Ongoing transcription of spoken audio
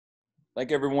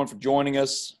Thank everyone for joining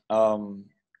us.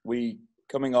 We're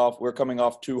coming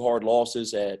off two hard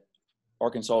losses at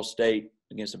Arkansas State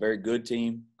against a very good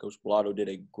team. Coach Blotto did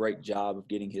a great job of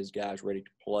getting his guys ready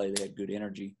to play. They had good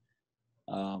energy.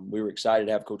 We were excited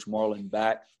to have Coach Marlin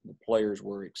back. The players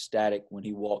were ecstatic when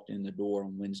he walked in the door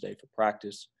on Wednesday for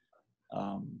practice.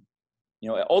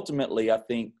 Ultimately, I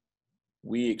think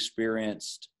we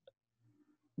experienced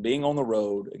being on the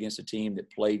road against a team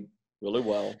that played really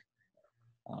well.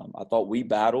 I thought we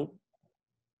battled.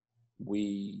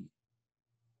 We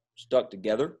stuck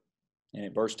together in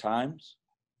adverse times.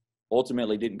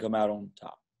 Ultimately didn't come out on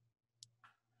top.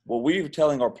 What we're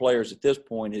telling our players at this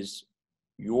point is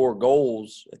your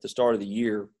goals at the start of the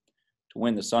year to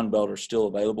win the Sun Belt are still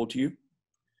available to you.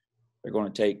 They're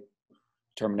going to take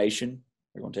determination.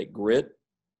 They're going to take grit,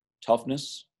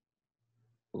 toughness.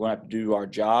 We're going to have to do our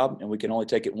job, and we can only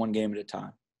take it one game at a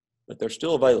time. But they're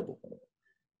still available.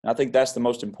 And I think that's the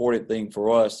most important thing for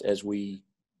us as we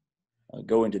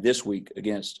go into this week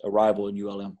against a rival in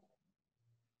ULM.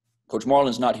 Coach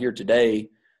Marlin's not here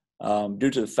today due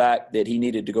to the fact that he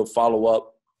needed to go follow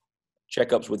up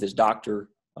checkups with his doctor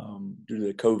due to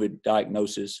the COVID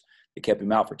diagnosis that kept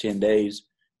him out for 10 days.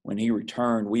 When he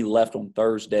returned, we left on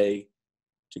Thursday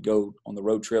to go on the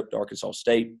road trip to Arkansas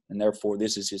State, and therefore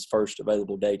this is his first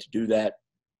available day to do that.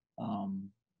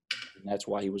 And that's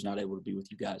why he was not able to be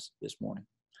with you guys this morning.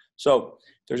 So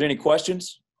if there's any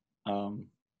questions, we'll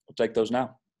take those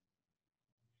now.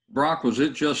 Brock, was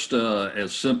it just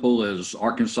as simple as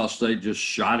Arkansas State just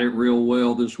shot it real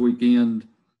well this weekend?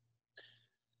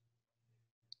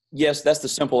 Yes, that's the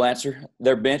simple answer.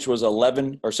 Their bench was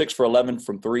 6 for 11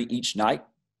 from three each night.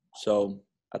 So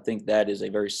I think that is a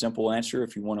very simple answer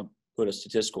if you want to put a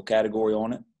statistical category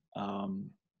on it.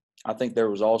 I think there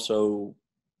was also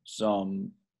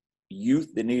some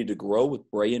youth that needed to grow with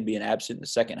Ragin being absent in the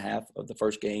second half of the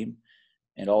first game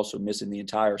and also missing the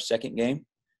entire second game.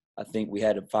 I think we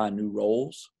had to find new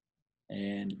roles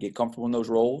and get comfortable in those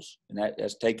roles. And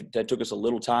that took us a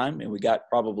little time, and we got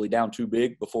probably down too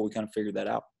big before we kind of figured that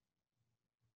out.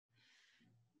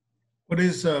 What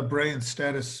is Brayan's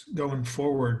status going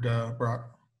forward,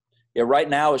 Brock? Yeah, right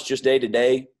now it's just day to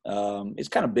day. It's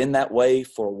kind of been that way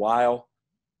for a while.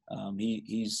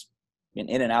 He's been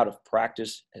in and out of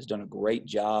practice, has done a great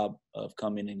job of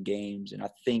coming in games. And I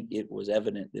think it was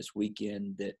evident this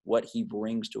weekend that what he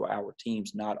brings to our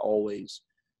team's not always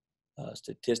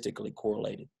statistically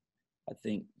correlated. I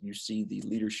think you see the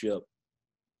leadership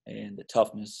and the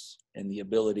toughness and the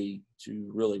ability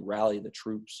to really rally the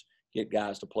troops, get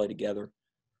guys to play together.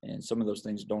 And some of those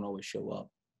things don't always show up.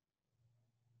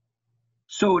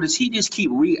 So does he just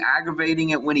keep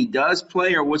re-aggravating it when he does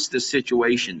play, or what's the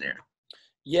situation there?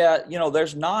 Yeah,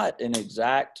 there's not an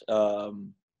exact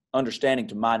understanding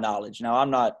to my knowledge. Now, I'm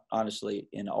not honestly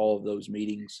in all of those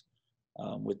meetings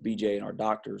with BJ and our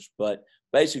doctors, but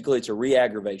basically it's a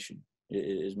re-aggravation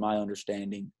is my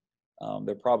understanding.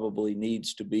 There probably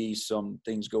needs to be some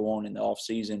things go on in the off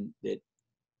season that,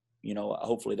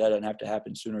 hopefully that doesn't have to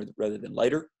happen sooner rather than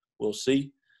later. We'll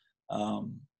see.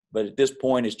 But at this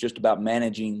point, it's just about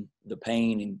managing the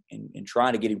pain and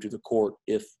trying to get him to the court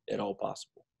if at all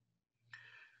possible.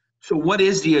 So what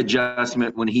is the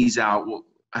adjustment when he's out?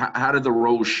 How did the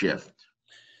roles shift?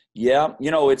 Yeah,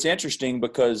 it's interesting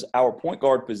because our point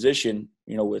guard position,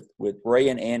 with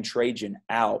Ragin and Trajan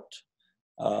out,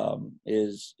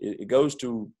 it goes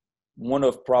to one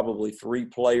of probably three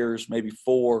players, maybe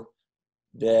four,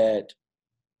 that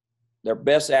their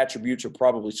best attributes are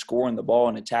probably scoring the ball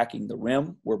and attacking the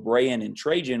rim, where Ragin and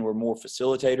Trajan were more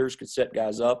facilitators, could set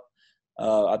guys up.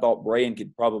 I thought Ragin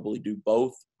could probably do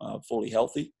both fully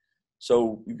healthy.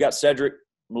 So you've got Cedric,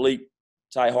 Malik,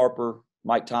 Ty Harper,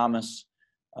 Mike Thomas.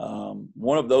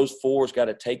 One of those four has got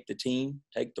to take the team,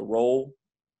 take the role.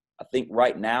 I think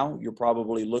right now you're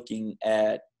probably looking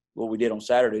at what we did on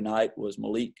Saturday night was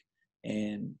Malik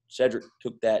and Cedric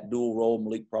took that dual role,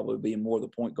 Malik probably being more the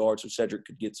point guard, so Cedric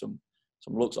could get some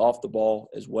looks off the ball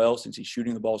as well since he's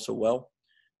shooting the ball so well.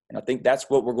 And I think that's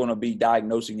what we're going to be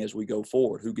diagnosing as we go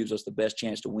forward, who gives us the best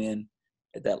chance to win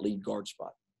at that lead guard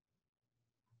spot.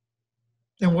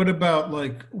 And what about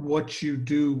what you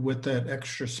do with that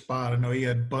extra spot? I know you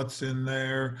had Butts in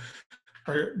there.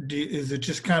 Is it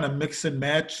just kind of mix and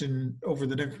match and over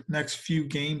the next few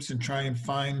games and try and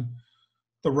find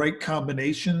the right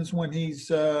combinations when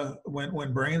he's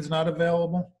when Brayan's not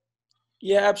available?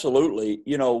 Yeah, absolutely.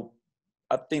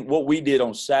 I think what we did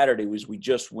on Saturday was we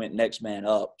just went next man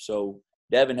up. So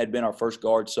Devin had been our first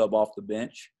guard sub off the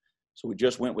bench. So we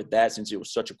just went with that since it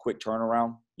was such a quick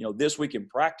turnaround. This week in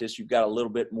practice, you've got a little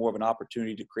bit more of an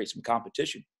opportunity to create some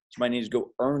competition. Somebody needs to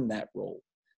go earn that role.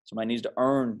 Somebody needs to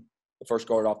earn the first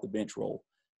guard off the bench role.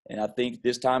 And I think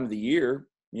this time of the year,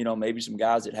 maybe some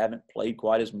guys that haven't played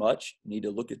quite as much need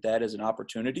to look at that as an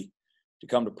opportunity to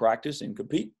come to practice and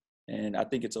compete. And I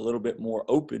think it's a little bit more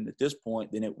open at this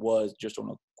point than it was just on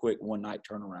a quick one-night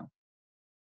turnaround.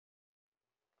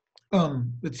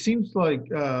 It seems like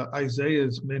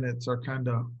Isaiah's minutes are kind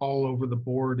of all over the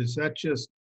board. Is that just,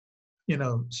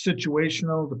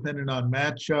 situational, depending on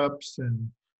matchups and,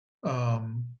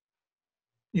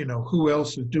 who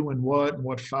else is doing what and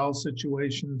what foul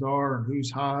situations are and who's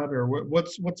hot, or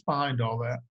what's behind all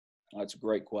that? That's a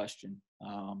great question.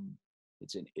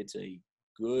 It's a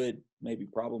good maybe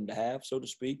problem to have, so to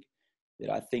speak, that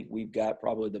I think we've got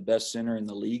probably the best center in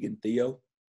the league in Theo.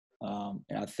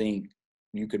 And I think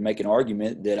you could make an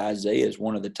argument that Isaiah is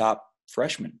one of the top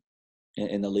freshmen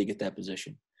in the league at that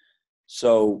position.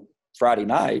 So Friday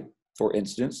night, for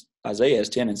instance, Isaiah has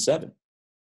 10 and 7.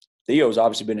 Theo's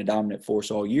obviously been a dominant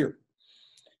force all year.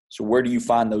 So where do you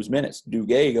find those minutes?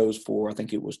 Duguay goes for, I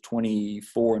think it was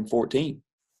 24 and 14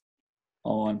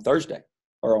 on Thursday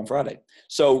or on Friday.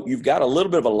 So you've got a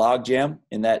little bit of a logjam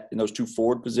in those two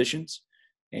forward positions.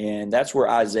 And that's where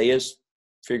Isaiah's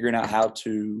figuring out how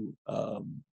to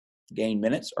gain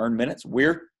minutes, earn minutes.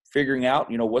 We're figuring out,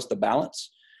 what's the balance.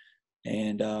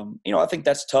 And, I think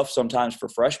that's tough sometimes for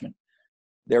freshmen.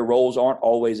 Their roles aren't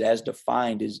always as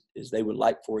defined as they would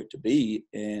like for it to be,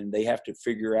 and they have to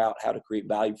figure out how to create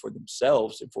value for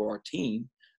themselves and for our team.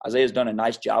 Isaiah's done a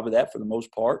nice job of that for the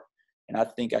most part, and I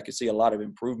think I could see a lot of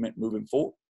improvement moving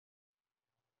forward.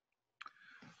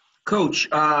 Coach,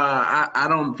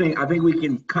 I think we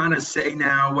can kind of say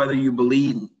now, whether you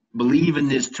believe in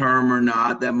this term or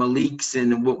not, that Malik's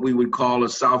in what we would call a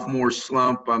sophomore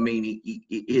slump. I mean,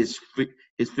 his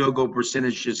field goal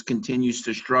percentage just continues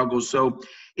to struggle. So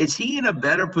is he in a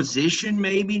better position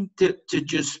maybe to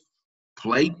just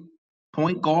play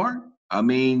point guard? I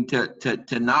mean,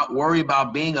 to not worry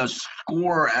about being a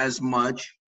scorer as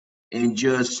much and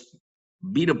just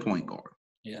be the point guard?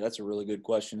 Yeah, that's a really good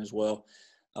question as well.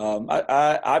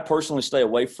 I personally stay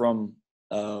away from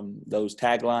those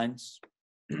taglines.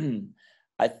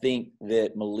 I think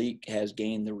that Malik has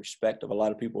gained the respect of a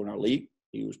lot of people in our league.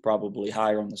 He was probably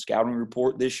higher on the scouting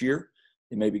report this year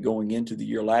than maybe going into the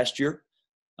year last year.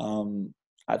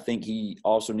 I think he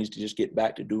also needs to just get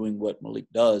back to doing what Malik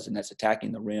does, and that's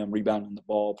attacking the rim, rebounding the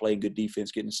ball, playing good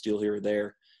defense, getting a steal here or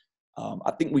there.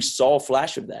 I think we saw a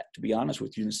flash of that, to be honest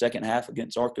with you, in the second half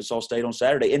against Arkansas State on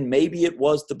Saturday, and maybe it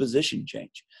was the position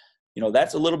change.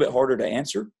 That's a little bit harder to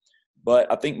answer, but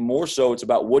I think more so it's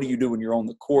about what do you do when you're on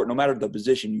the court, no matter the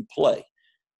position you play.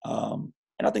 And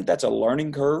I think that's a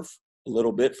learning curve a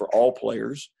little bit for all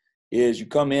players, is you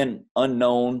come in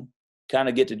unknown, kind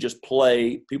of get to just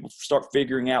play. People start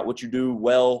figuring out what you do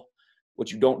well,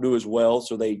 what you don't do as well,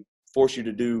 so they force you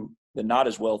to do the not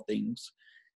as well things.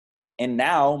 And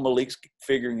now Malik's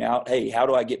figuring out, hey, how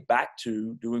do I get back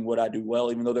to doing what I do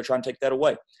well, even though they're trying to take that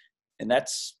away? And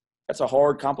that's a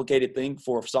hard, complicated thing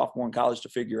for a sophomore in college to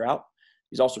figure out.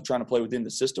 He's also trying to play within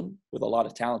the system with a lot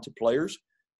of talented players.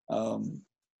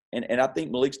 And I think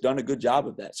Malik's done a good job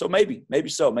of that. So maybe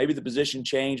the position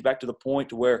change back to the point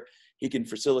to where he can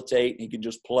facilitate and he can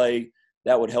just play.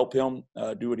 That would help him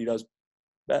do what he does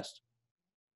best.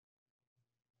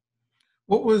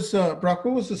 What was Brock?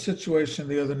 What was the situation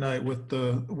the other night with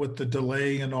the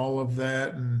delay and all of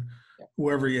that, and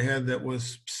whoever you had that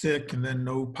was sick and then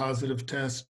no positive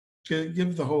test?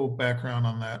 Give the whole background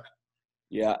on that.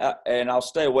 Yeah, and I'll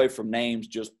stay away from names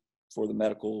just for the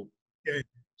medical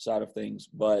side of things.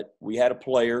 But we had a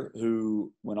player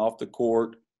who went off the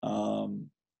court and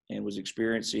was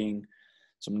experiencing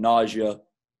some nausea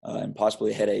and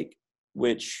possibly a headache,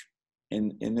 which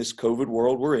in this COVID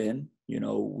world we're in,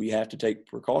 we have to take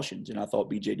precautions. And I thought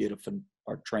BJ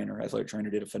our athletic trainer,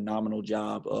 did a phenomenal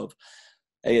job of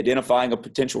identifying a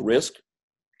potential risk.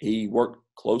 He worked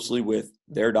closely with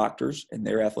their doctors and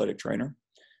their athletic trainer.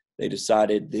 They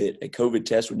decided that a COVID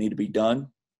test would need to be done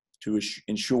to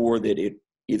ensure that it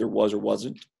either was or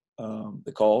wasn't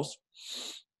the cause.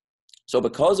 So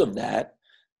because of that,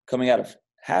 coming out of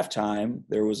halftime,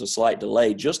 there was a slight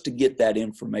delay just to get that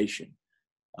information.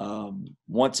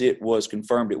 Once it was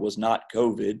confirmed it was not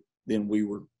COVID, then we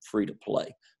were free to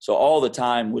play. So all the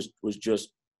time was just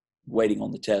waiting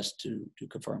on the test to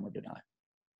confirm or deny.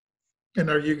 And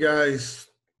are you guys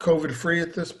COVID free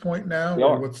at this point now? We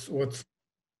are. What's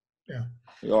yeah.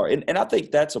 We are. And I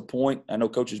think that's a point. I know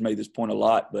coaches made this point a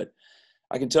lot, but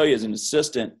I can tell you as an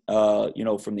assistant,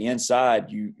 from the inside,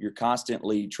 you're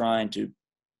constantly trying to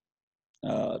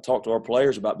talk to our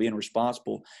players about being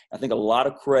responsible. I think a lot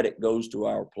of credit goes to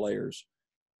our players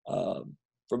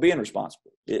for being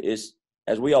responsible. It's,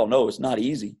 as we all know, it's not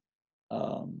easy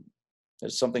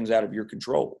that something's out of your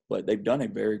control. But they've done a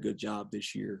very good job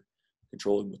this year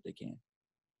controlling what they can.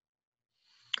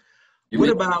 What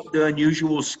about the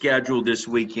unusual schedule this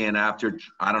weekend after,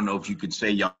 I don't know if you could say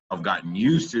y'all have gotten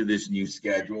used to this new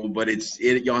schedule, but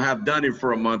y'all have done it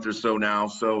for a month or so now.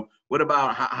 So what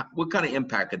about, what kind of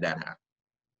impact could that have?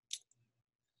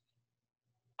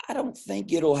 I don't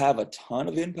think it'll have a ton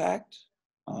of impact.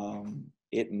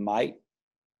 It might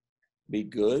be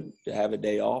good to have a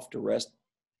day off to rest,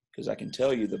 because I can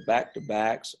tell you the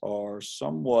back-to-backs are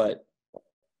somewhat,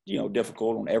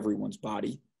 difficult on everyone's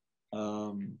body.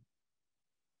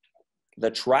 The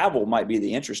travel might be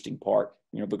the interesting part,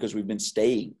 because we've been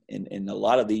staying, and a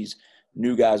lot of these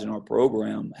new guys in our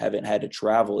program haven't had to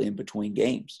travel in between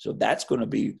games. So that's going to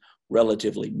be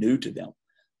relatively new to them.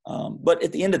 But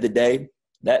at the end of the day,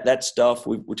 that stuff,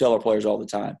 we tell our players all the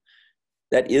time,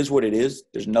 that is what it is.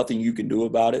 There's nothing you can do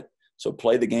about it. So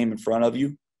play the game in front of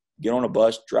you, get on a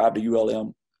bus, drive to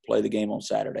ULM, play the game on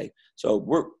Saturday. So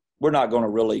we're not going to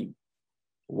really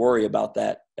worry about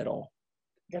that at all.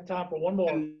 Got time for one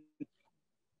more.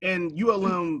 And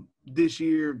ULM this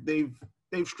year, they've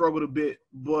struggled a bit,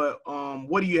 but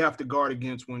what do you have to guard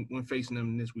against when facing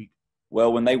them this week?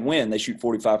 Well, when they win, they shoot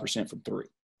 45% from three,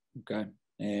 okay?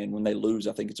 And when they lose,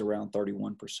 I think it's around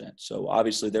 31%. So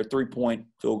obviously their three-point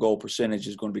field goal percentage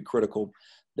is going to be critical.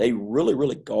 They really,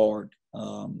 really guard.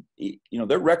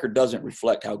 Their record doesn't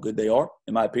reflect how good they are,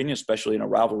 in my opinion, especially in a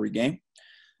rivalry game.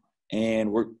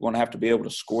 And we're going to have to be able to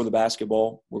score the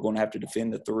basketball. We're going to have to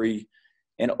defend the three.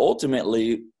 And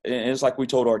ultimately, and it's like we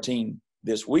told our team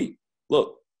this week,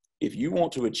 look, if you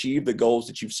want to achieve the goals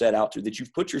that you've set out to, that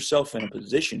you've put yourself in a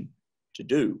position to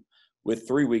do with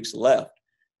 3 weeks left,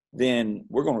 then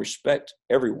we're going to respect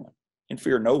everyone and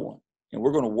fear no one. And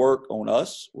we're going to work on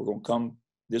us. We're going to come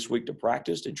this week to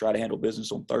practice and try to handle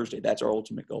business on Thursday. That's our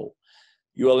ultimate goal.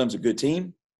 ULM's a good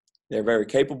team. They're very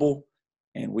capable,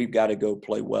 and we've got to go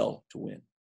play well to win.